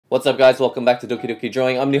What's up guys, welcome back to Doki Doki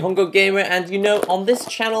Drawing. I'm Nihongo Gamer, and you know, on this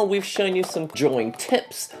channel we've shown you some drawing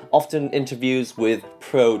tips, often interviews with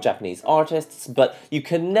pro Japanese artists, but you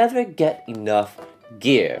can never get enough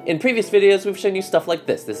gear. In previous videos we've shown you stuff like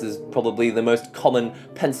this. This is probably the most common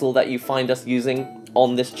pencil that you find us using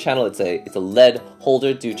on this channel. It's a lead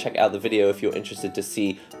holder. Do check out the video if you're interested to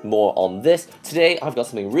see more on this. Today I've got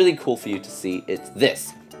something really cool for you to see. It's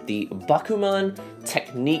this, the Bakuman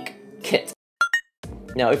Technique Kit.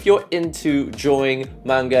 Now, if you're into drawing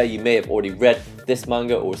manga, you may have already read this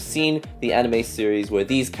manga or seen the anime series where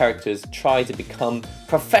these characters try to become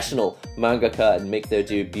professional mangaka and make their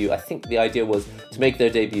debut. I think the idea was to make their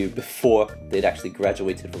debut before they'd actually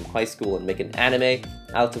graduated from high school and make an anime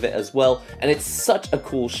out of it as well. And it's such a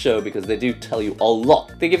cool show because they do tell you a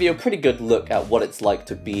lot. They give you a pretty good look at what it's like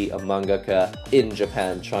to be a mangaka in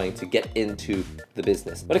Japan trying to get into the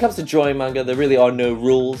business. When it comes to drawing manga, there really are no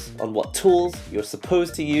rules on what tools you're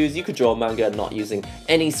supposed to use. You could draw a manga not using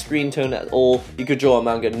any screen tone at all. You could draw a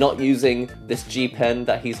manga not using this G pen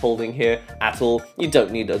that he's holding here at all. You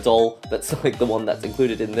don't need a doll that's like the one that's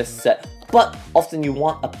included in this set. But often you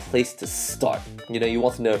want a place to start. You know, you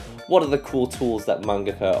want to know what are the cool tools that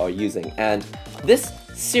mangaka are using. And this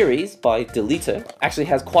series by Delita actually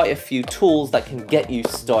has quite a few tools that can get you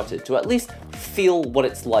started, to at least feel what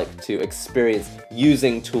it's like to experience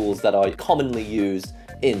using tools that are commonly used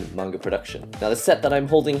in manga production. Now, the set that I'm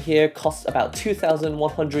holding here costs about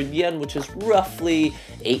 2,100 yen, which is roughly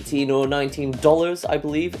 $18 or $19, I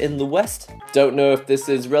believe, in the West. Don't know if this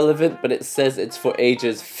is relevant, but it says it's for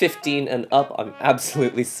ages 15 and up. I'm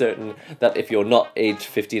absolutely certain that if you're not age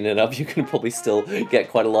 15 and up, you can probably still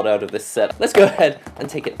get quite a lot out of this set. Let's go ahead and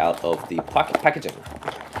take it out of the packaging.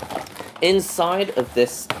 Inside of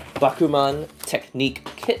this Bakuman Technique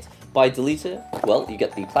Kit by Delita, well, you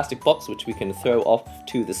get the plastic box, which we can throw off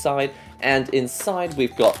to the side, and inside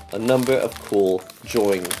we've got a number of cool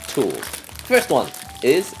drawing tools. First one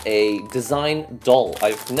is a design doll.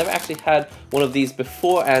 I've never actually had one of these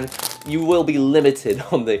before, and you will be limited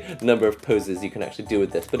on the number of poses you can actually do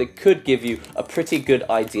with this, but it could give you a pretty good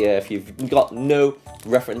idea if you've got no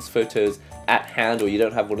reference photos at hand, or you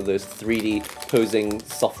don't have one of those 3D posing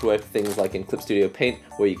software things like in Clip Studio Paint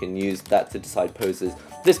where you can use that to decide poses.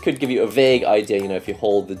 This could give you a vague idea, you know, if you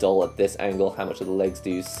hold the doll at this angle, how much of the legs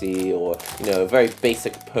do you see, or, you know, a very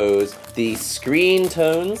basic pose. The screen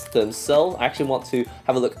tones themselves, I actually want to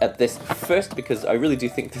have a look at this first because I really do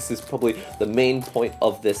think this is probably the main point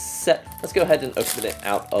of this set. Let's go ahead and open it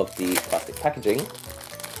out of the plastic packaging.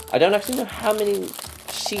 I don't actually know how many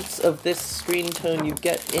sheets of this screen tone you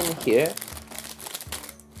get in here.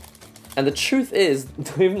 And the truth is,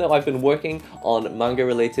 even though I've been working on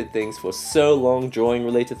manga-related things for so long,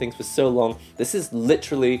 drawing-related things for so long, this is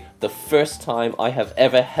literally the first time I have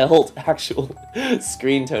ever held actual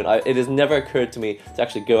screen tone. It has never occurred to me to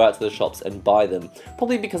actually go out to the shops and buy them.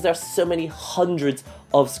 Probably because there are so many hundreds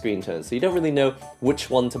of screen tones, so you don't really know which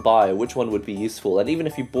one to buy or which one would be useful. And even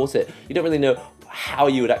if you bought it, you don't really know how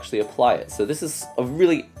you would actually apply it. So this is a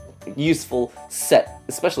really useful set,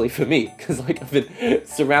 especially for me, because like I've been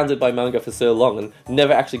surrounded by manga for so long and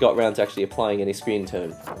never actually got around to actually applying any screen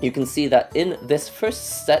tone. You can see that in this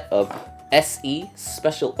first set of SE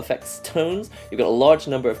special effects tones, you've got a large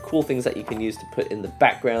number of cool things that you can use to put in the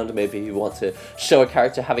background. Maybe you want to show a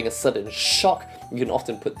character having a sudden shock, you can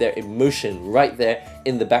often put their emotion right there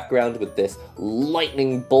in the background with this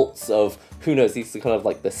lightning bolts of, who knows, these are kind of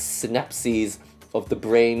like the synapses of the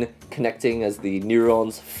brain connecting as the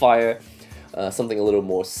neurons fire. Something a little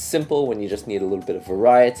more simple when you just need a little bit of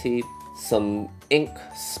variety. Some ink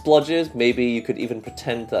splodges, maybe you could even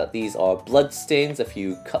pretend that these are blood stains if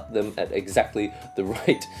you cut them at exactly the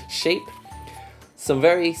right shape. Some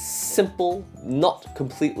very simple, not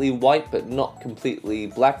completely white, but not completely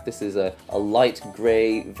black. This is a light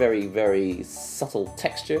grey, very, very subtle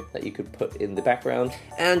texture that you could put in the background.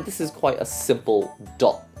 And this is quite a simple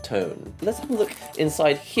dot tone. Let's have a look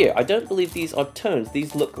inside here. I don't believe these are tones.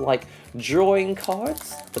 These look like drawing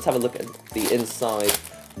cards. Let's have a look at the inside,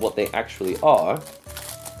 what they actually are.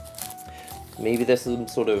 Maybe there's some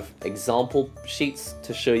sort of example sheets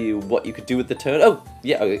to show you what you could do with the tone. Oh,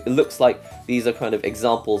 yeah, it looks like these are kind of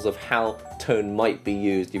examples of how tone might be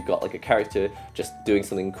used. You've got like a character just doing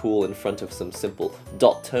something cool in front of some simple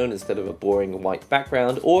dot tone instead of a boring white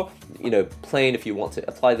background, or, you know, plain. If you want to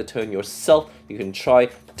apply the tone yourself, you can try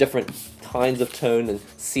different kinds of tone and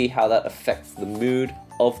see how that affects the mood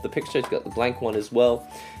of the picture. You've got the blank one as well.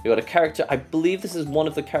 You've got a character. I believe this is one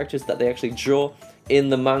of the characters that they actually draw in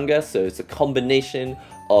the manga, so it's a combination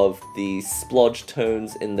of the splodge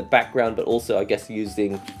tones in the background, but also I guess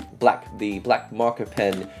using the black marker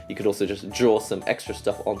pen, you could also just draw some extra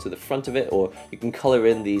stuff onto the front of it, or you can color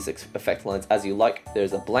in these effect lines as you like.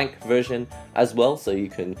 There's a blank version as well, so you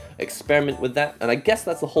can experiment with that, and I guess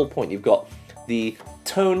that's the whole point. You've got the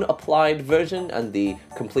tone applied version and the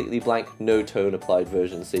completely blank no tone applied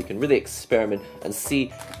version, so you can really experiment and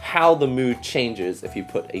see how the mood changes if you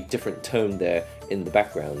put a different tone there in the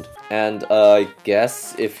background. And I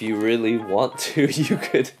guess if you really want to, you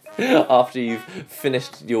could, after you've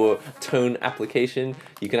finished your tone application,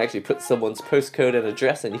 you can actually put someone's postcode and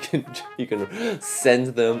address, and you can send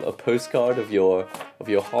them a postcard of your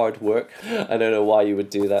hard work. I don't know why you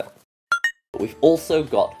would do that. We've also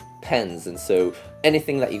got pens, and so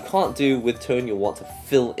anything that you can't do with tone, you'll want to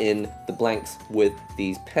fill in the blanks with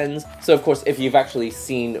these pens. So of course, if you've actually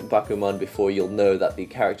seen Bakuman before, you'll know that the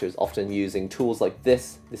character is often using tools like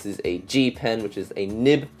this. This is a G pen, which is a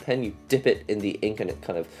nib pen. You dip it in the ink and it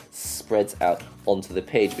kind of spreads out onto the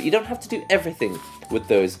page. But you don't have to do everything with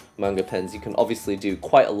those manga pens. You can obviously do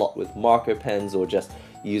quite a lot with marker pens or just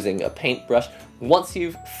using a paintbrush. Once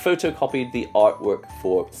you've photocopied the artwork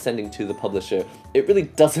for sending to the publisher, it really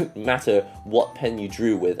doesn't matter what pen you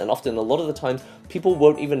drew with, and often a lot of the times people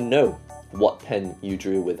won't even know what pen you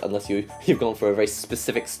drew with unless you've gone for a very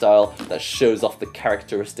specific style that shows off the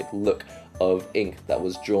characteristic look of ink that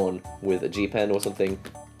was drawn with a G pen or something.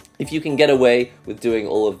 If you can get away with doing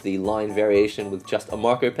all of the line variation with just a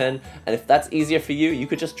marker pen, and if that's easier for you, you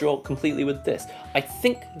could just draw completely with this. I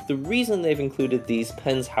think the reason they've included these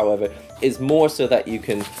pens, however, is more so that you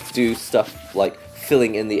can do stuff like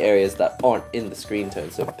filling in the areas that aren't in the screen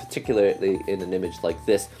tone. So particularly in an image like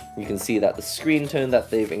this, you can see that the screen tone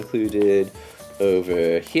that they've included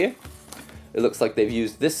over here, it looks like they've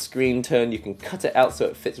used this screen tone. You can cut it out so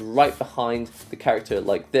it fits right behind the character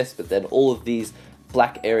like this, but then all of these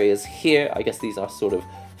black areas here, I guess these are sort of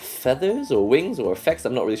feathers or wings or effects.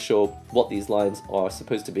 I'm not really sure what these lines are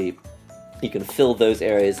supposed to be. You can fill those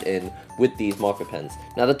areas in with these marker pens.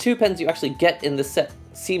 Now the two pens you actually get in the set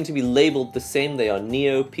seem to be labeled the same. They are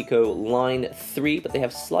Neo Pico Line 3, but they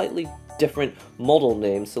have slightly different model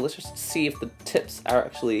names. So let's just see if the tips are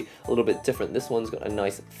actually a little bit different. This one's got a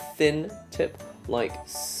nice thin tip like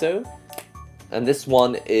so. And this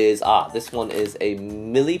one is a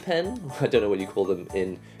milli pen. I don't know what you call them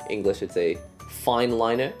in English. It's a fine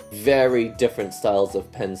liner. Very different styles of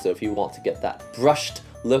pens. So if you want to get that brushed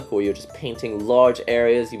look, or you're just painting large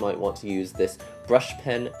areas, you might want to use this brush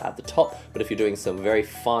pen at the top. But if you're doing some very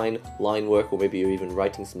fine line work, or maybe you're even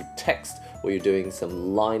writing some text, or you're doing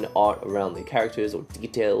some line art around the characters or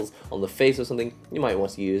details on the face or something, you might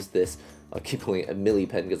want to use this, I keep calling it a milli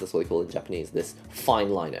pen because that's what they call it in Japanese, this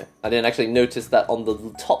fine liner. I didn't actually notice that on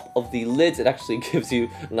the top of the lids it actually gives you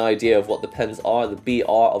an idea of what the pens are. The BR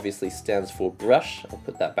obviously stands for brush. I'll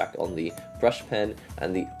put that back on the brush pen,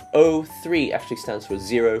 and the O3 actually stands for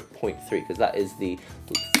 0.3 because that is the,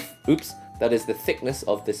 that is the thickness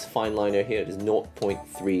of this fine liner here. It is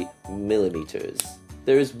 0.3 millimeters.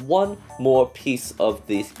 There is one more piece of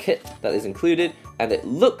this kit that is included, and it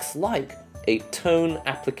looks like a tone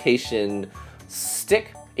application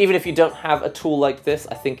stick. Even if you don't have a tool like this,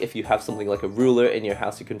 I think if you have something like a ruler in your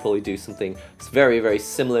house, you can probably do something that's very, very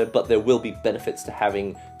similar, but there will be benefits to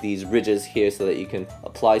having these ridges here so that you can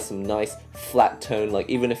apply some nice flat tone. Like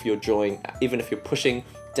even if you're pushing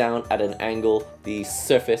down at an angle, the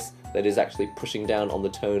surface that is actually pushing down on the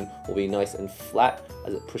tone will be nice and flat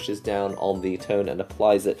as it pushes down on the tone and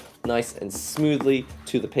applies it nice and smoothly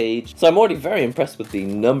to the page. So I'm already very impressed with the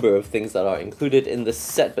number of things that are included in this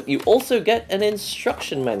set, but you also get an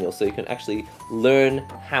instruction manual so you can actually learn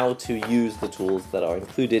how to use the tools that are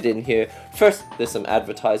included in here. First, there's some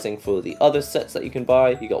advertising for the other sets that you can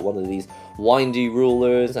buy. You got one of these windy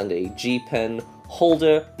rulers and a G pen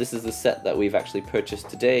holder. This is the set that we've actually purchased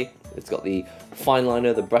today. It's got the fine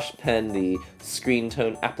liner, the brush pen, the screen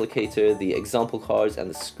tone applicator, the example cards, and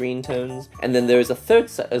the screen tones. And then there is a third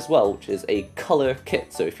set as well, which is a color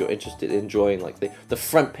kit. So if you're interested in drawing like the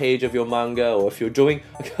front page of your manga, or if you're drawing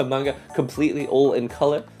a manga completely all in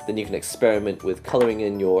color, then you can experiment with coloring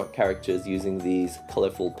in your characters using these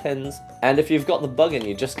colorful pens. And if you've got the bug and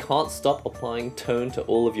you just can't stop applying tone to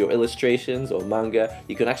all of your illustrations or manga,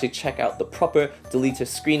 you can actually check out the proper deleter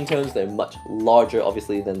screen tones. They're much larger,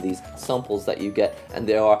 obviously, than these samples that you get, and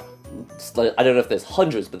there are, I don't know if there's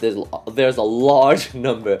hundreds, but there's a large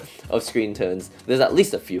number of screen tones. There's at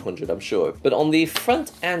least a few hundred, I'm sure. But on the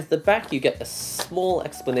front and the back, you get a small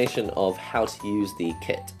explanation of how to use the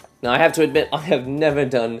kit. Now I have to admit, I have never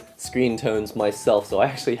done screen tones myself, so I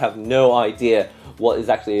actually have no idea what is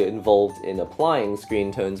actually involved in applying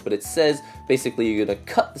screen tones, but it says basically you're going to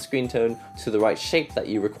cut the screen tone to the right shape that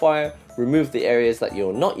you require, remove the areas that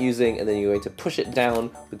you're not using, and then you're going to push it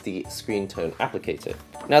down with the screen tone applicator.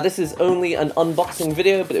 Now this is only an unboxing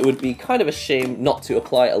video, but it would be kind of a shame not to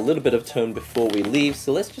apply a little bit of tone before we leave,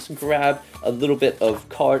 so let's just grab a little bit of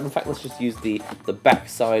card. In fact, let's just use the back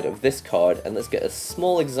side of this card, and let's get a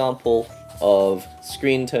small example of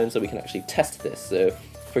screen tone so we can actually test this. So,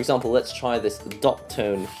 for example, let's try this dot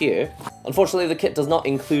tone here. Unfortunately, the kit does not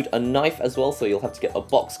include a knife as well, so you'll have to get a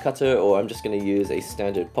box cutter, or I'm just going to use a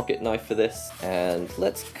standard pocket knife for this. And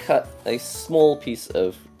let's cut a small piece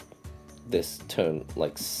of this tone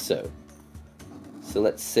like so. So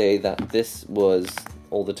let's say that this was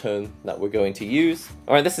all the tone that we're going to use.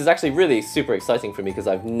 Alright, this is actually really super exciting for me because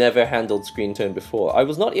I've never handled screen tone before. I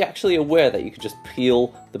was not actually aware that you could just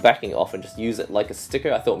peel the backing off and just use it like a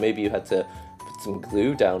sticker. I thought maybe you had to put some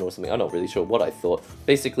glue down or something. I'm not really sure what I thought.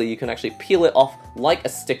 Basically, you can actually peel it off like a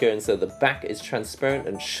sticker, and so the back is transparent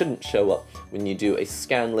and shouldn't show up when you do a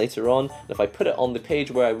scan later on. And if I put it on the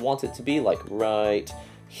page where I want it to be, like right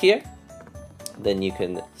here, then you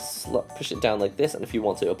can push it down like this, and if you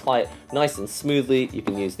want to apply it nice and smoothly, you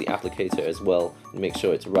can use the applicator as well and make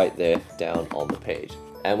sure it's right there down on the page.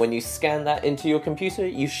 And when you scan that into your computer,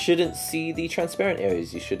 you shouldn't see the transparent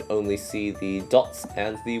areas. You should only see the dots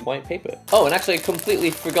and the white paper. Oh, and actually I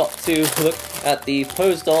completely forgot to look at the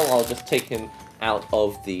pose doll. I'll just take him out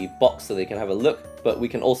of the box so they can have a look, but we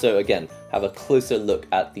can also, again, have a closer look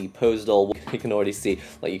at the pose doll. You can already see,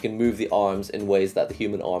 like, you can move the arms in ways that the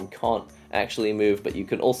human arm can't actually move, but you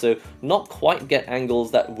can also not quite get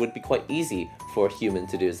angles that would be quite easy for a human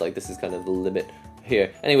to do. It's like, this is kind of the limit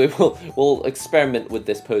here. Anyway, we'll experiment with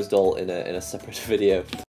this pose doll in a separate video.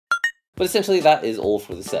 But essentially that is all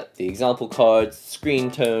for the set. The example cards,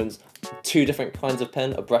 screen tones, 2 different kinds of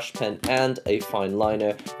pen, a brush pen and a fine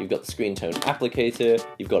liner. You've got the screen tone applicator,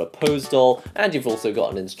 you've got a pose doll, and you've also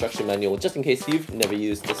got an instruction manual just in case you've never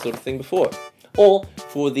used this sort of thing before. All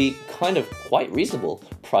for the kind of quite reasonable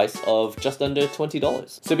price of just under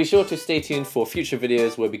 $20. So be sure to stay tuned for future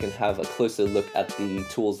videos where we can have a closer look at the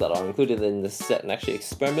tools that are included in this set and actually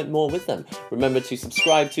experiment more with them. Remember to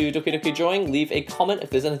subscribe to Doki Doki Drawing, leave a comment if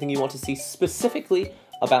there's anything you want to see specifically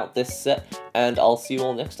about this set, and I'll see you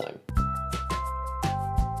all next time.